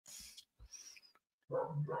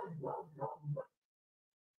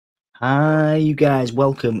Hi, you guys.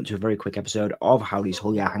 Welcome to a very quick episode of Howdy's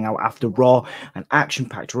Holy Hangout after Raw, an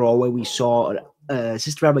action-packed Raw where we saw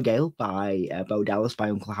Sister Abigail by Bo Dallas by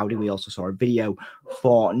Uncle Howdy. We also saw a video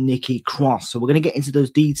for Nikki Cross. So we're going to get into those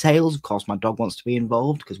details. Of course, my dog wants to be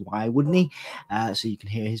involved because why wouldn't he? So you can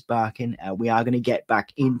hear his barking. We are going to get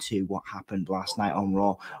back into what happened last night on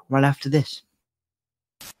Raw right after this.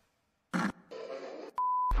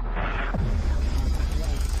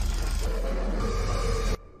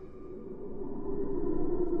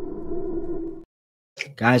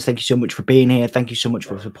 Guys, thank you so much for being here. Thank you so much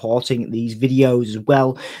for supporting these videos as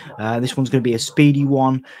well. This one's going to be a speedy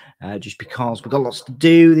one, just because we've got lots to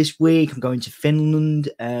do this week. I'm going to Finland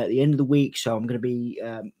at the end of the week, so I'm going to be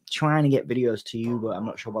trying to get videos to you, but I'm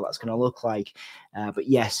not sure what that's going to look like. But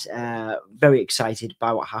yes, very excited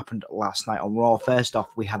by what happened last night on Raw. First off,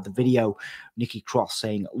 we had the video, Nikki Cross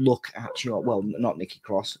saying, look at your, well, not Nikki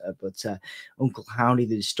Cross, but Uncle Howdy,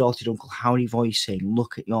 the distorted Uncle Howdy voice saying,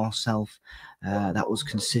 look at yourself. That was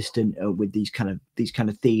consistent with these kind of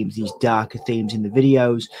themes, these darker themes in the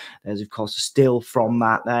videos. There's of course a still from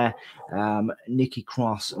that there. Nikki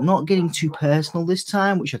Cross not getting too personal this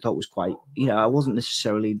time, which I thought was quite, I wasn't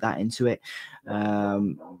necessarily that into it.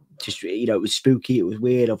 Just, it was spooky, it was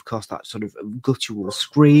weird. Of course, that sort of guttural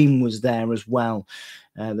scream was there as well,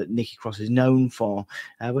 that Nikki Cross is known for,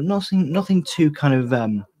 but nothing too kind of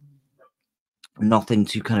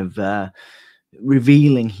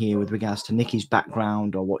revealing here with regards to Nikki's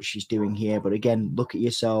background or what she's doing here. But again, look at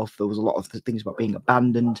yourself. There was a lot of things about being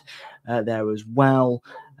abandoned there as well.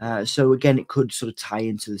 So again, it could sort of tie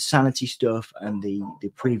into the sanity stuff and the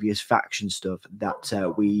previous faction stuff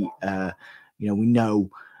that we know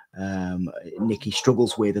Nikki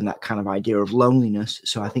struggles with, and that kind of idea of loneliness.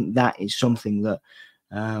 So I think that is something that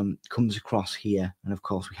comes across here. And of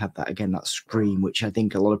course we have that again, that scream, which I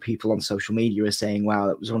think a lot of people on social media are saying, wow,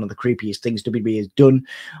 that was one of the creepiest things WWE has done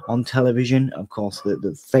on television. Of course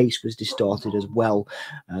the face was distorted as well,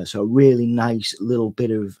 so a really nice little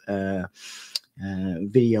bit of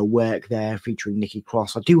video work there featuring Nikki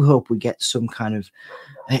Cross. I do hope we get some kind of,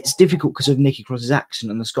 it's difficult because of Nikki Cross's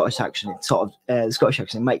accent and the Scottish accent. It's sort of the Scottish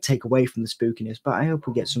accent might take away from the spookiness, but I hope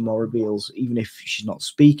we get some more reveals, even if she's not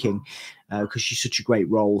speaking, because she's such a great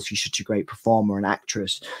role. She's such a great performer and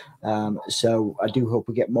actress. So I do hope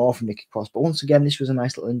we get more from Nikki Cross. But once again, this was a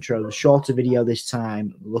nice little intro, a shorter video this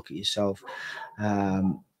time. Look at yourself.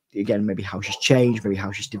 Again, maybe how she's changed, maybe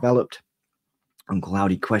how she's developed. Uncle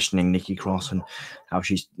Howdy questioning Nikki Cross and how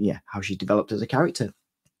she's developed as a character.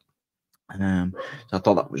 So I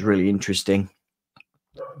thought that was really interesting.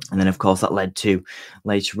 And then, of course, that led to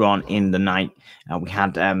later on in the night, we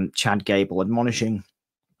had Chad Gable admonishing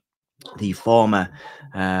the former,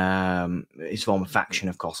 his former faction,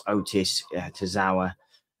 of course, Otis, Tozawa,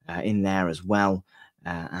 in there as well.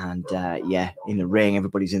 In the ring,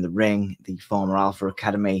 everybody's in the ring, the former Alpha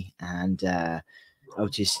Academy, and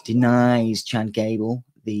Otis denies Chad Gable.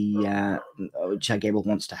 Chad Gable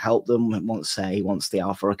wants to help them. He wants the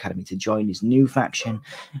Alpha Academy to join his new faction.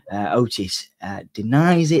 Otis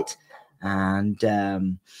denies it, and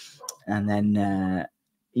then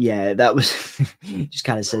that was just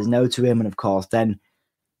kind of says no to him. And of course, then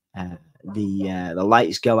the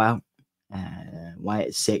lights go out.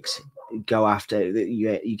 Wyatt Sicks go after.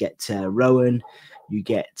 You get Rowan, you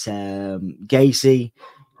get Gacy.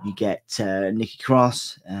 You get Nikki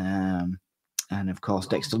Cross, and of course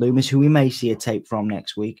Dexter Lumis, who we may see a tape from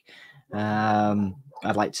next week.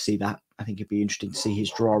 I'd like to see that. I think it'd be interesting to see his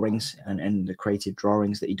drawings and the creative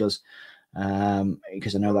drawings that he does,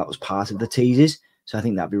 because I know that was part of the teasers. So I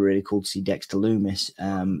think that'd be really cool to see Dexter Lumis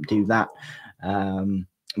do that.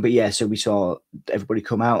 But yeah, so we saw everybody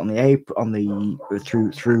come out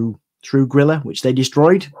through Grilla, which they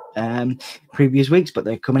destroyed previous weeks, but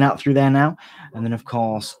they're coming out through there now. And then of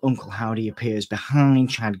course Uncle Howdy appears behind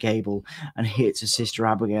Chad Gable and hits a Sister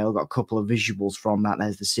Abigail. Got a couple of visuals from that.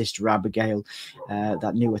 There's the Sister Abigail,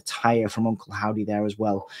 that new attire from Uncle Howdy there as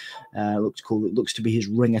well. Looks cool. It looks to be his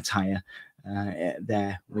ring attire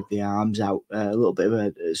there with the arms out. A little bit of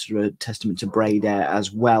a sort of a testament to Bray there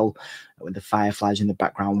as well, with the fireflies in the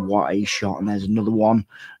background. What a shot. And there's another one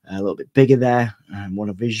a little bit bigger there, and what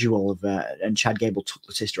a visual of and Chad Gable took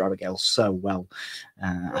the Sister Abigail so well.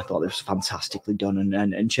 I thought it was fantastically done,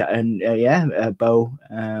 and Bo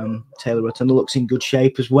Taylor Rotunda looks in good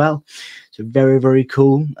shape as well. So very, very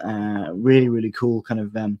cool. Really, really cool kind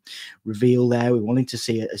of reveal there. We're wanting to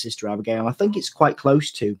see a Sister Abigail. I think it's quite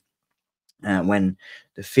close to when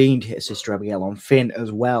the Fiend hit Sister Abigail on Finn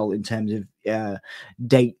as well, in terms of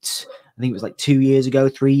dates I think it was like 2 years ago,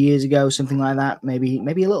 3 years ago, something like that, maybe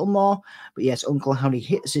a little more. But yes, Uncle Howdy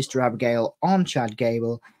hit Sister Abigail on Chad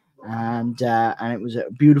Gable, and it was a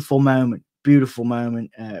beautiful moment. Beautiful moment.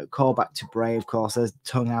 Call back to Bray, of course. There's the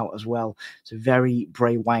tongue out as well. So very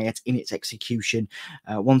Bray Wyatt in its execution.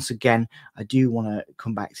 Once again, I do want to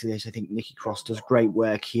come back to this. I think Nikki Cross does great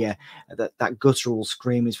work here. That guttural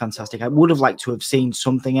scream is fantastic. I would have liked to have seen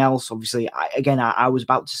something else. Obviously, I was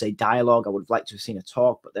about to say dialogue. I would have liked to have seen a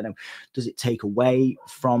talk, but then does it take away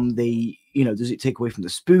from the does it take away from the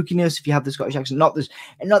spookiness if you have the Scottish accent? The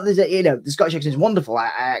Scottish accent is wonderful.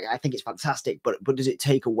 I think it's fantastic, but does it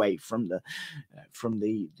take away from the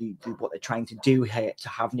what they're trying to do here to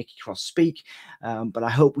have Nikki Cross speak? But I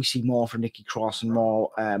hope we see more from Nikki Cross and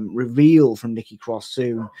more reveal from Nikki Cross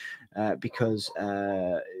soon, because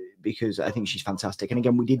I think she's fantastic. And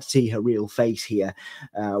again, we did see her real face here,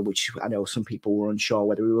 which I know some people were unsure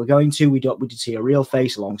whether we were going to. We did see a real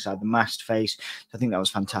face alongside the masked face. So I think that was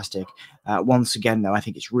fantastic. Once again, though, I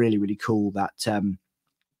think it's really, really cool that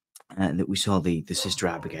that we saw the Sister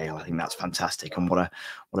Abigail. I think that's fantastic, and what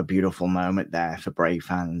a beautiful moment there for Bray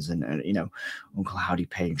fans, and Uncle Howdy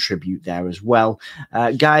paying tribute there as well.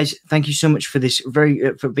 Guys, thank you so much for this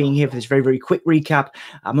for being here for this very, very quick recap.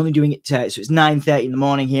 I'm only doing it so it's 9:30 in the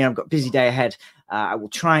morning here. I've got a busy day ahead. I will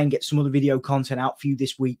try and get some other video content out for you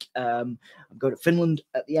this week. I'm going to Finland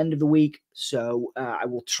at the end of the week, so I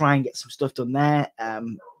will try and get some stuff done there.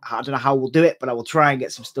 I don't know how we'll do it, but I will try and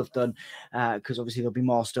get some stuff done, because obviously there'll be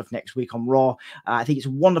more stuff next week on Raw. I think it's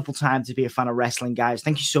a wonderful time to be a fan of wrestling, guys.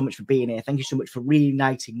 Thank you so much for being here. Thank you so much for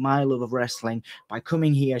reuniting my love of wrestling by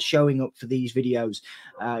coming here, showing up for these videos,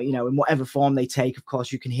 in whatever form they take. Of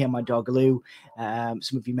course, you can hear my dog Lou.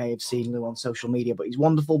 Some of you may have seen Lou on social media, but he's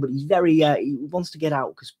wonderful. But he's very, he wants to get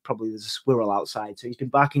out because probably there's a squirrel outside. So he's been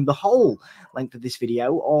barking the whole length of this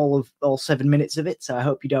video, all 7 minutes of it. So I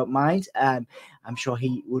hope you don't mind. I'm sure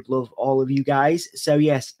he would love all of you guys. So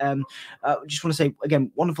yes, just want to say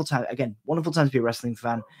again, wonderful time to be a wrestling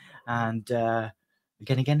fan. And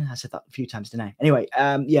again, I said that a few times tonight. Anyway,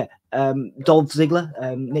 Dolph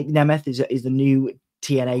Ziggler, Nick Nemeth is the new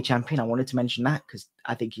TNA champion. I wanted to mention that because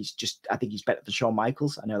I think he's better than Shawn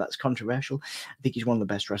Michaels. I know that's controversial. I think he's one of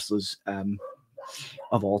the best wrestlers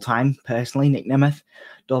of all time, personally. Nick Nemeth,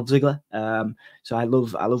 Dolph Ziggler. So I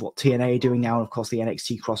love what TNA are doing now, and of course the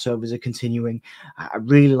NXT crossovers are continuing. I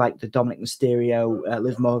really like the Dominic Mysterio,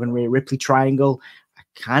 Liv Morgan, Rhea Ripley triangle. I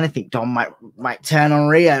kind of think Dom might turn on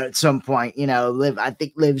Rhea at some point. Liv. I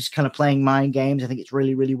think Liv's kind of playing mind games. I think it's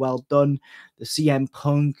really, really well done. The CM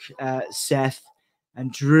Punk, Seth,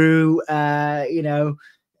 and Drew,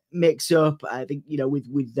 mix up. I think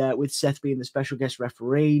with Seth being the special guest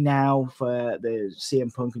referee now for the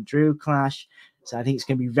CM Punk and Drew clash, so I think it's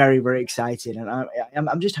going to be very, very exciting, and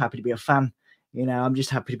I'm just happy to be a fan. I'm just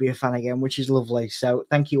happy to be a fan again, which is lovely. So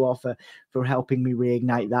thank you all for helping me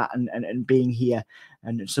reignite that and being here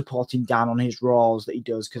and supporting Dan on his Raws that he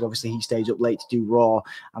does, because obviously he stays up late to do Raw.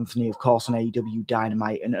 Anthony, of course, on AEW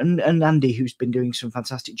Dynamite, and Andy, who's been doing some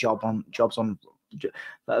fantastic jobs on.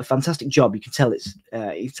 A fantastic job. You can tell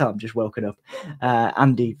I'm just woken up.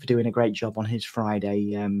 Andy for doing a great job on his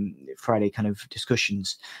Friday kind of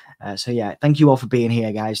discussions. So yeah, thank you all for being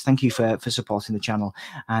here, guys. Thank you for supporting the channel,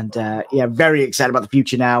 and very excited about the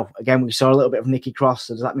future now. Again, we saw a little bit of Nikki Cross,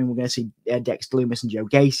 so does that mean we're going to see Dexter Lumis and Joe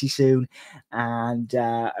Gacy soon? And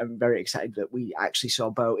I'm very excited that we actually saw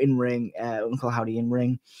Bo in ring, Uncle Howdy in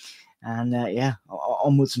ring. And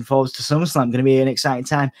onwards and forwards to SummerSlam. Going to be an exciting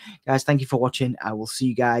time, guys. Thank you for watching. I will see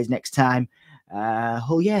you guys next time.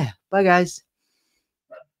 Bye, guys.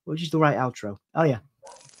 Which is the right outro? Oh yeah.